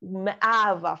tshuva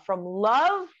me'ava, from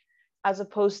love, as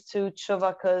opposed to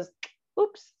tshuva because,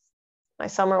 oops, my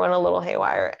summer went a little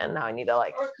haywire and now I need to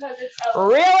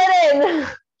reel it in.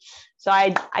 So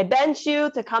I bench you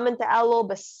to come into Elul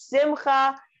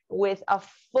b'simcha with a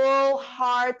full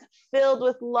heart filled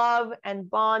with love and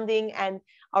bonding and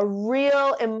a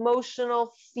real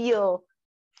emotional feel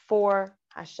for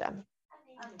Hashem.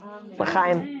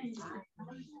 L'chaim.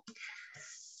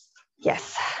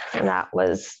 Yes, and that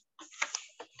was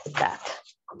that.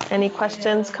 Any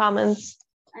questions, comments?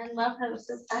 I love how it's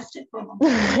so practical.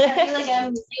 I feel like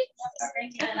I'm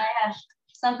thinking and I have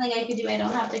something I could do. I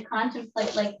don't have to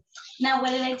contemplate now what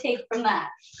did I take from that?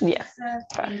 Yeah.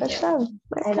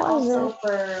 And also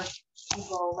for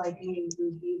people like me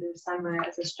who view the summer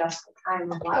as a stressful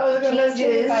time of life.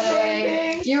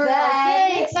 You're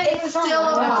right. It's still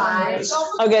alive.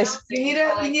 Okay.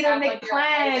 You need to make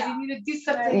plans. You need to do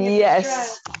something.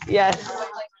 Yes. Yes. In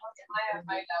my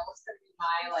mind, that was going to be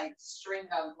my string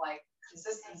of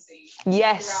consistency.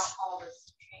 Yes. Throughout all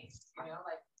this change,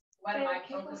 what am I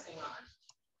focusing on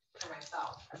for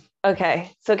myself?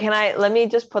 Okay, so let me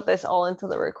just put this all into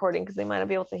the recording because they might not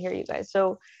be able to hear you guys.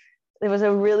 So there was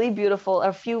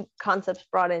a few concepts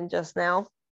brought in just now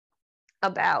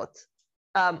about,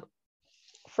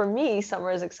 for me,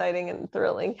 summer is exciting and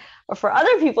thrilling, but for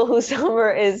other people who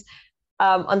summer is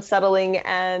unsettling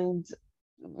and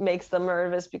makes them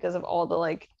nervous because of all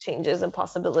the changes and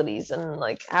possibilities and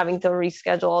having to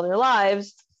reschedule all their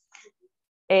lives,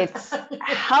 it's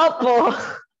helpful.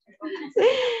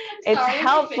 It's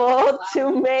helpful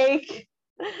to make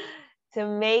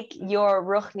your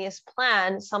Ruchnias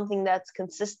plan something that's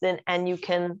consistent and you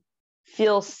can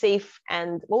feel safe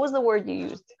and, what was the word you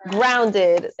used?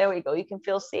 Grounded. There we go. You can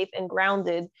feel safe and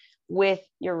grounded with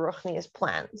your Ruchnias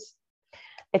plans.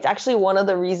 It's actually one of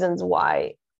the reasons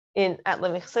why at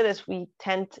Lemich we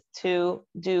tend to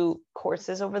do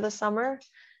courses over the summer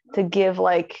to give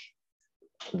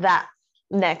that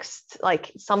next,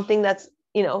 something that's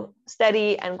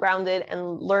steady and grounded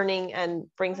and learning and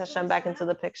brings Hashem back into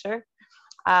the picture.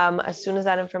 As soon as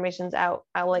that information's out,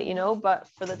 I'll let you know. But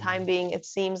for the time being, it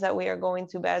seems that we are going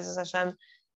to Be'ezus Hashem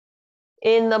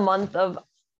in the month of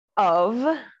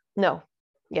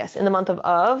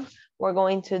we're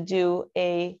going to do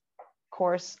a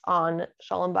course on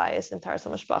Shalom Bayis and Taras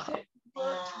HaMashpacha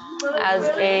as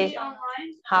a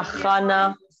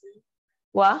hachana.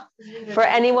 What? For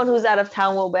anyone who's out of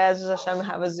town, we'll Be'ezus Hashem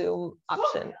have a Zoom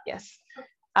option. Yes.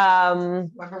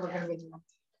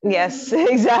 Yes,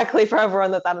 exactly, for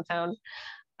everyone that's out of town.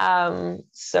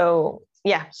 So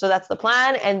that's the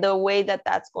plan. And the way that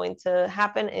that's going to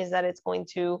happen is that it's going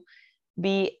to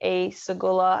be a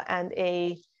segula and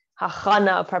a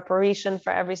hachana, preparation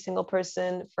for every single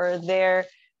person for their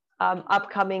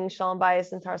upcoming Shalom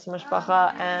Bayis and Taras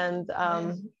HaMashpacha, and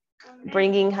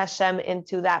bringing Hashem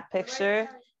into that picture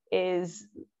is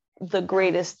the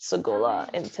greatest segula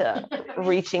into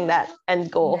reaching that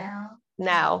end goal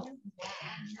now.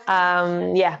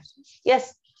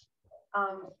 Yes.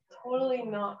 Totally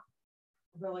not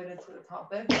related to the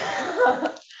topic,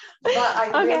 but I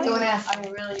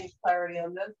really need clarity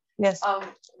on this. Yes.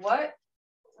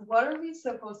 What are we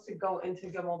supposed to go into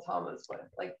Gimel Tammuz with,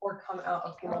 like, or come out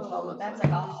of Gimel Tammuz? That's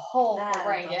like a whole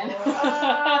Reagan.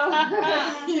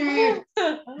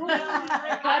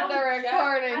 Cut the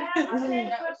recording.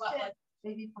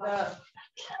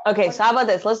 Okay, so how about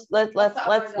this?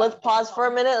 Let's pause for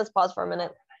a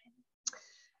minute.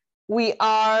 We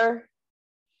are,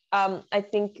 I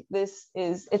think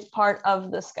it's part of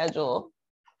the schedule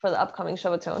for the upcoming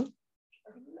Shabbaton.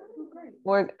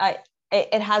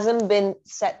 It hasn't been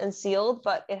set and sealed,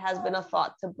 but it has been a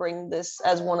thought to bring this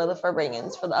as one of the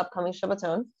farbringings for the upcoming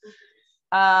Shabbaton.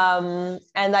 And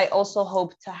I also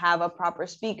hope to have a proper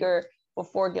speaker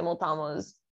before Gimel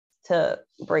Tammuz to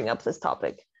bring up this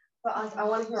topic. But I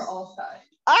want to hear all sides.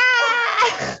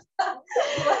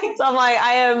 So I'm like,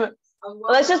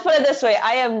 let's just put it this way.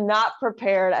 I am not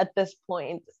prepared at this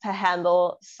point to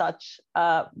handle such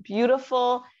a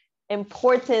beautiful,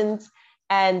 important,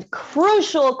 and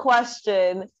crucial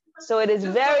question. So it's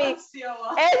very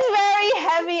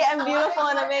heavy and beautiful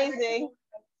and amazing.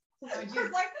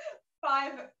 There's like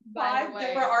five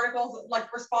different articles,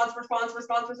 like response.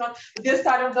 This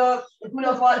side of the who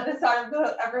knows what, this side of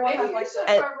the everyone has like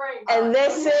and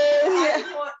this is I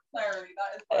just want clarity.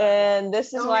 And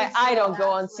this is why I don't go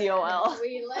on COL.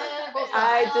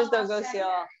 I just don't go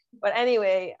COL. But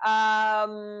anyway,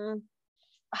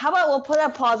 how about we'll put a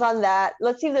pause on that.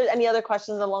 Let's see if there's any other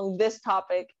questions along this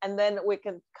topic, and then we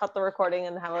can cut the recording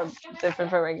and have a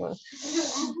different regular.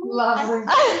 Lovely.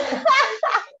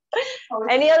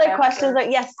 Any other questions?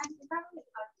 Yes.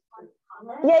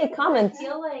 Yeah, comment. I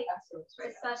feel like,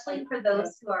 especially for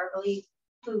those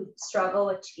who struggle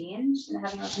with change and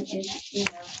having like the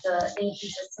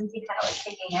inconsistency kind of like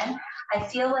kicking in, I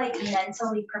feel like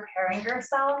mentally preparing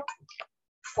yourself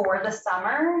for the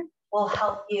summer will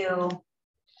help you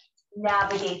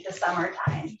navigate the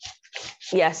summertime.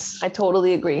 Yes, I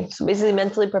totally agree. So basically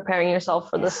mentally preparing yourself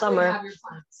for the summer.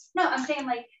 No, I'm saying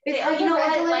like, you know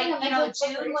what, like,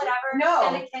 June, whatever, it's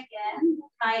gonna kick in.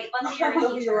 Once you're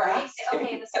a teacher, right?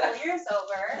 Okay, the school year's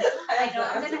over. I know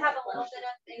I'm gonna have a little bit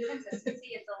of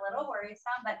inconsistency. It's a little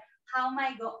worrisome, but how am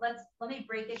I let me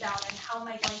break it down, and how am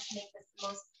I going to make this the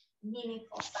most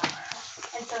meaningful summer?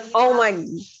 And so oh my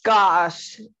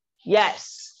gosh,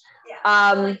 yes.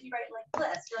 Yeah. So like you write like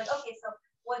lists. You're like, okay, so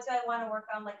what do I want to work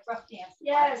on, like rough dance?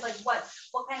 Yes. Like what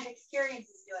kind of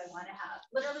experiences do I want to have?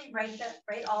 Literally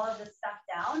write all of this stuff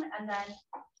down, and then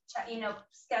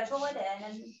schedule it in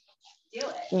and do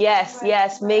it.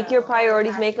 Yes. Make your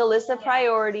priorities. Make a list of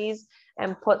priorities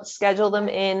and schedule them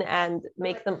in and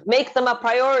make them a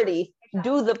priority.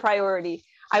 Exactly. Do the priority.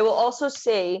 I will also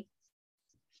say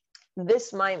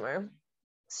this mimer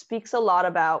speaks a lot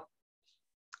about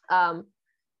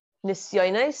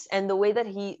nisyonos and the way that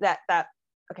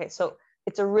okay, so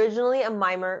it's originally a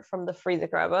mimer from the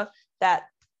Frierdiker Rebbe that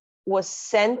was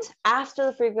sent after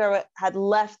the Frierdiker Rebbe had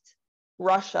left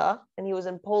Russia, and he was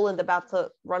in Poland about to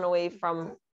run away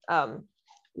from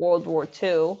World War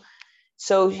II.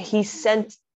 So the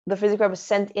Frierdiker Rebbe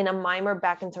sent in a mimer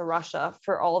back into Russia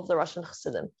for all of the Russian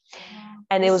Chassidim.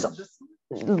 And it was,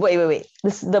 wait,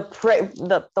 this is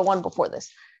the one before this.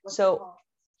 So,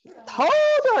 hold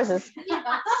horses,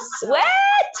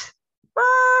 sweat.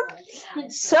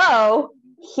 So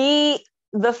the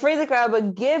Frierdiker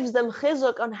Rebbe gives them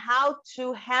chizuk on how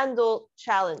to handle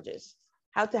challenges,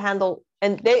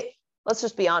 and let's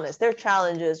just be honest, their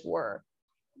challenges were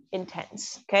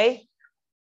intense, okay?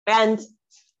 And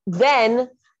then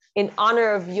in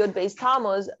honor of Yud Beis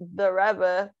Tammuz, the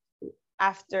Rebbe,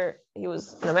 after he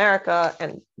was in America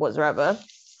and was Rebbe,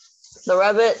 the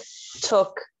Rebbe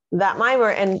took that mimer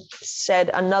and said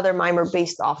another mimer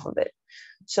based off of it.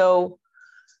 So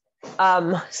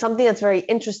something that's very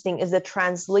interesting is the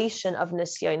translation of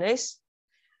nisyonos,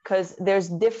 because there's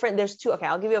two. Okay,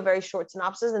 I'll give you a very short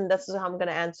synopsis, and this is how I'm going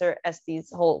to answer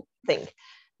Esti's whole thing.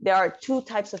 There are two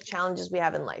types of challenges we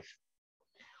have in life.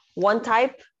 One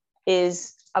type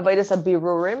is avodas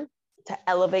habirurim, to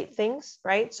elevate things,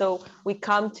 right? So we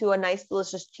come to a nice,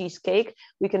 delicious cheesecake.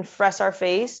 We can fess our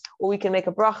face, or we can make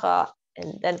a bracha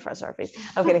and then fess our face.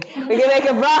 I'm kidding. We can make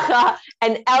a bracha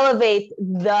and elevate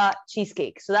the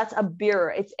cheesecake. So that's a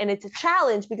birur. It's a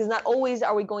challenge because not always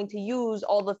are we going to use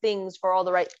all the things for all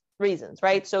the right reasons,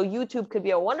 right? So YouTube could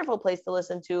be a wonderful place to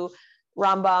listen to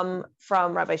Rambam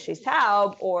from Rabbi Shais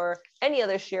Taub or any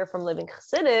other shir from Living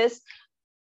Chassidus,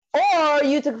 or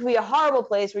YouTube could be a horrible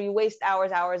place where you waste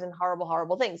hours in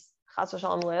horrible things. Chas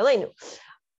v'shalom lo yaleinu.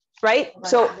 Right?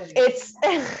 So it's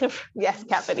yes,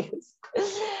 cat videos.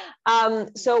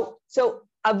 So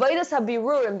avodas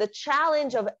habirurim, the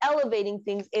challenge of elevating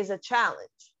things is a challenge.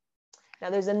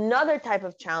 Now there's another type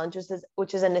of challenge,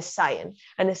 which is a nisayon.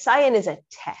 A nisayon is a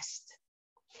test.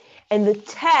 And the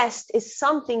test is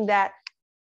something that,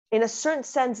 in a certain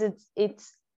sense,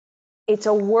 it's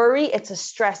a worry, it's a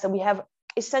stress that we have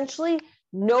essentially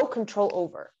no control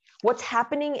over. What's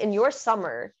happening in your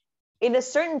summer, in a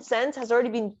certain sense, has already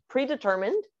been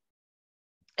predetermined.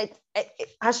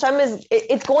 Hashem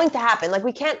it's going to happen. Like,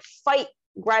 we can't fight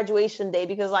graduation day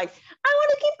because, like, I want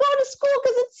to keep going to school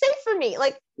because it's safe for me.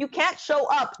 Like, you can't show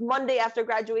up Monday after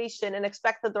graduation and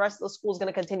expect that the rest of the school is going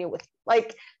to continue with you.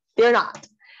 Like, they're not.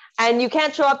 And you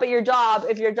can't show up at your job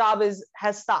if your job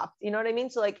has stopped. You know what I mean?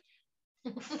 So, like,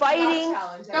 fighting.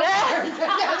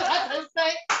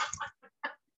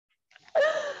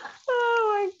 Oh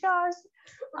my gosh.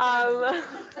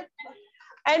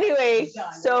 Anyway,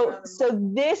 so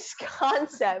this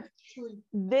concept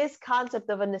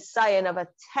of a nisayon, of a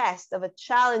test, of a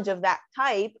challenge of that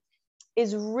type,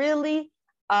 is really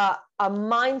a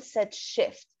mindset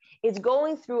shift. It's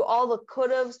going through all the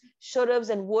could'ves, should'ves,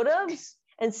 and would'ves,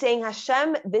 and saying,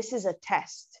 Hashem, this is a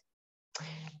test.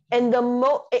 And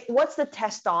what's the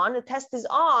test on? The test is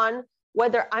on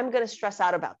whether I'm going to stress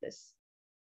out about this,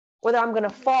 whether I'm going to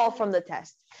fall from the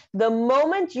test. The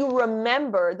moment you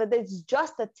remember that it's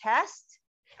just a test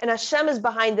and Hashem is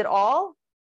behind it all,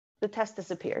 the test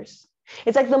disappears.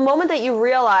 It's like the moment that you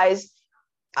realize,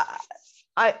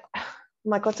 Mike,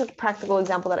 what's a practical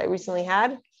example that I recently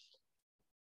had?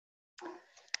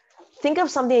 Think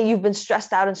of something that you've been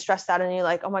stressed out, and you're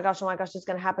like, oh my gosh, it's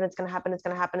going to happen.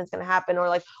 Or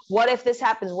like, what if this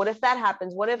happens? What if that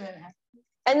happens? What if,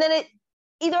 and then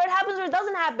either it happens or it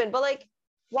doesn't happen. But like,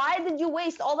 why did you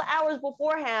waste all the hours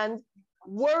beforehand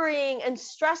worrying and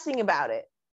stressing about it?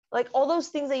 Like, all those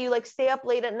things that you like stay up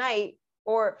late at night.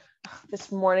 Or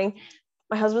this morning,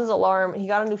 my husband's alarm, he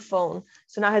got a new phone.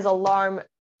 So now his alarm,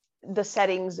 the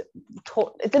settings,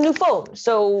 it's a new phone.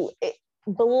 So it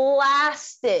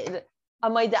blasted a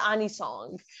Maidani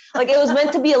song. Like, it was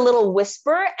meant to be a little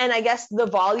whisper, and I guess the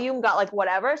volume got like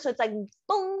whatever. So it's like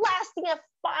blasting at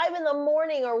 5 a.m,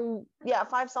 or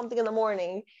 5 something in the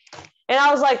morning. And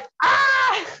I was like,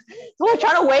 we're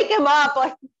trying to wake him up.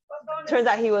 Like, turns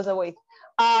out he was awake.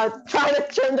 Trying to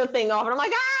turn the thing off. And I'm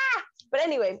like, But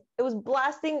anyway, it was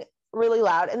blasting really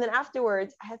loud. And then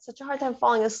afterwards, I had such a hard time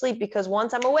falling asleep because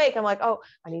once I'm awake, I'm like, oh,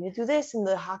 I need to do this. And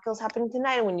the hakel's happening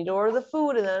tonight. And we need to order the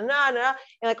food. And then, and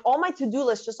like all my to-do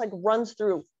list just like runs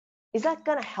through. Is that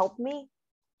going to help me?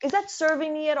 Is that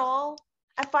serving me at all?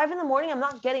 At 5 a.m, I'm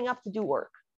not getting up to do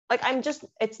work. Like,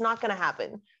 it's not going to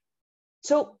happen.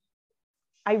 So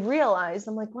I realized,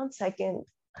 I'm like, 1 second,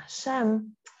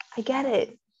 Hashem, I get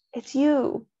it. It's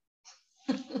you.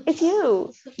 It's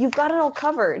you. You've got it all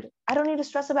covered. I don't need to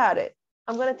stress about it.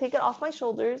 I'm going to take it off my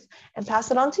shoulders and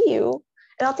pass it on to you,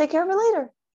 and I'll take care of it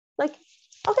later. Like,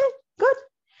 okay, good.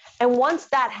 And once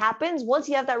that happens, once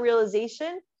you have that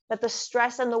realization that the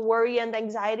stress and the worry and the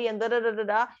anxiety and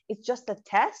it's just a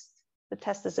test, the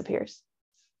test disappears.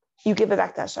 You give it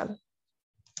back to Hashem.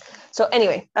 So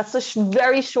anyway, that's a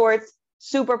very short,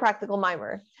 super practical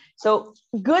mimer. So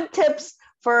good tips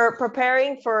for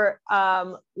preparing for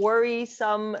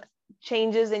worrisome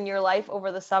changes in your life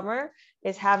over the summer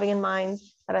is having in mind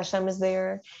that Hashem is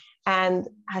there, and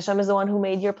Hashem is the one who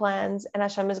made your plans, and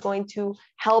Hashem is going to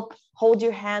help hold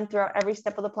your hand throughout every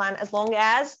step of the plan, as long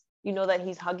as you know that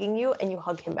he's hugging you and you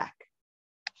hug him back.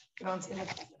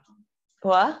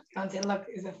 What?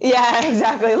 Yeah,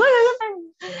 exactly. Look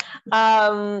at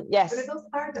the yes. But those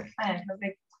are the plans.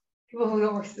 Like, people who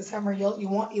don't work this summer, you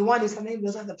want to do something,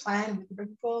 those are the plan with the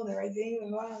people, the right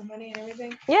thing, the money and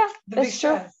everything. Yeah, it's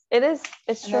true. It is.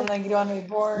 It's true. Then, like, you don't want to be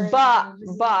bored.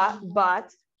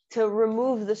 But to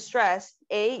remove the stress,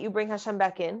 you bring Hashem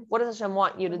back in. What does Hashem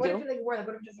want you to do? What if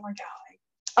it doesn't work out?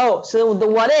 Oh, so the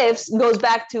what ifs goes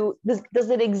back to, does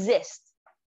it exist?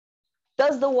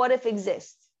 Does the what if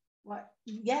exist? What?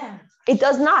 Yeah. It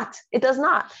does not. It does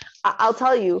not. I'll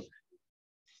tell you,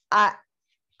 I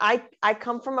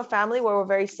come from a family where we're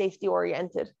very safety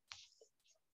oriented.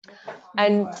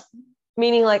 And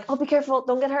meaning like, oh, be careful,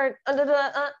 don't get hurt. And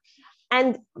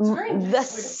I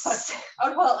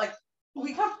would call it like,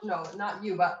 we come, no, not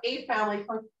you, but a family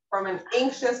comes from an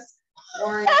anxious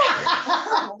oriented.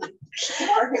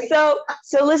 So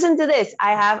listen to this.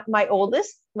 I have my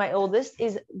oldest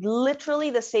is literally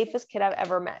the safest kid I've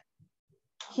ever met.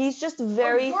 He's just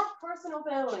very your personal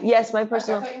family. Yes, my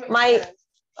personal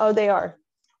they are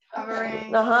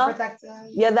Covering,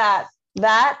 protecting. Yeah,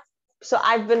 that. So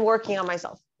I've been working on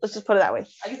myself. Let's just put it that way.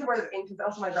 I use the word anxious.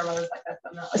 Also, my grandmother's like that.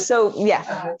 So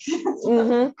yeah.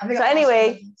 So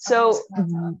anyway,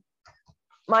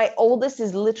 my oldest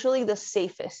is literally the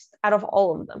safest out of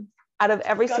all of them, out of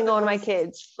every single one of my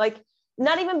kids. Like,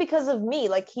 not even because of me.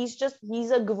 Like, he's a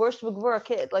Gvursh B'Gvura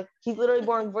kid. Like, he's literally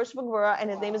born Gvursh B'Gvura,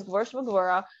 and his name is Gvursh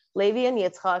B'Gvura, Levi and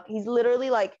Yitzchak. He's literally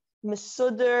like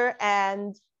Mesuder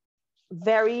and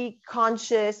very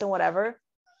conscious and whatever.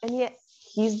 And yet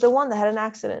he's the one that had an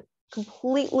accident,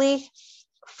 completely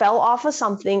fell off of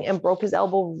something and broke his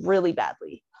elbow really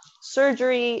badly.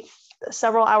 Surgery,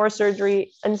 several hour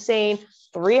surgery, insane.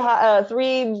 Three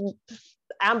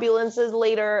ambulances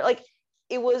later. Like,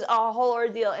 it was a whole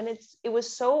ordeal. And it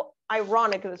was so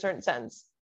ironic in a certain sense,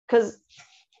 because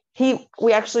I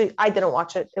didn't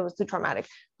watch it. It was too traumatic.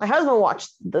 My husband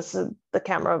watched the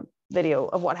camera video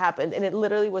of what happened, and it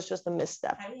literally was just a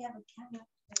misstep. How do you have a camera?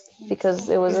 Because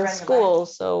it was in school,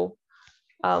 so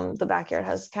the backyard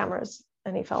has cameras,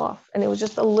 and he fell off, and it was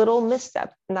just a little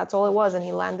misstep, and that's all it was, and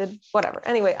he landed, whatever.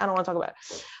 Anyway, I don't want to talk about it,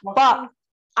 but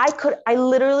I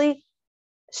literally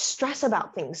stress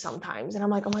about things sometimes, and I'm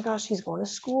like, oh my gosh, he's going to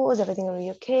school. Is everything gonna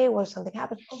be okay? What if something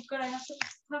happens? Oh, good. I have to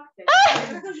talk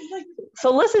to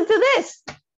So listen to this.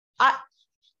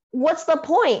 What's the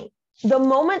point? The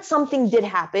moment something did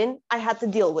happen, I had to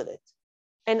deal with it,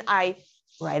 and I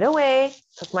right away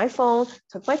took my phone,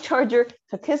 took my charger,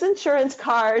 took his insurance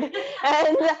card,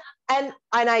 and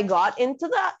I got into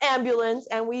the ambulance,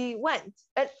 and we went.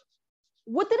 And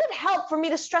what did it help for me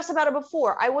to stress about it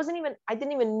before? I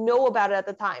didn't even know about it at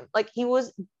the time. Like, he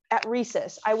was at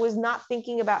recess. I was not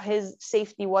thinking about his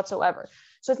safety whatsoever.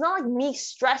 So it's not like me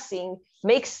stressing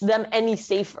makes them any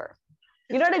safer.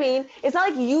 You know what I mean? It's not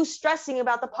like you stressing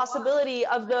about the possibility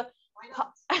of the,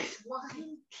 because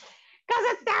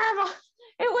it's terrible.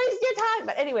 It wastes your time.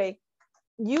 But anyway,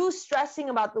 you stressing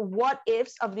about the what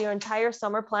ifs of your entire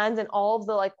summer plans and all of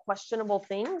the like questionable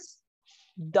things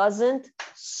doesn't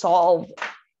solve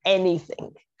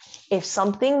anything. If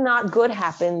something not good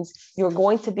happens, you're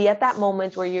going to be at that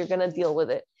moment where you're going to deal with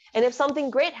it. And if something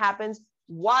great happens,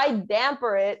 why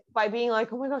damper it by being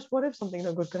like, oh my gosh, what if something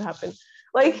not good could happen?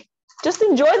 Like, just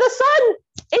enjoy the sun,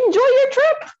 enjoy your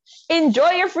trip, enjoy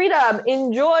your freedom,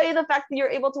 enjoy the fact that you're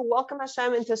able to welcome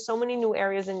Hashem into so many new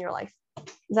areas in your life.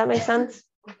 Does that make sense?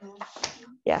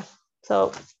 Yeah.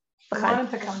 So,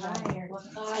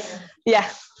 yeah.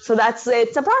 So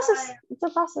it's a process. It's a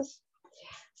process.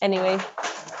 Anyway,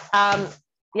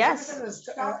 yes.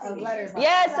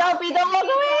 Yes, Sophie, don't walk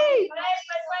away.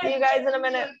 See you guys in a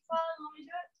minute.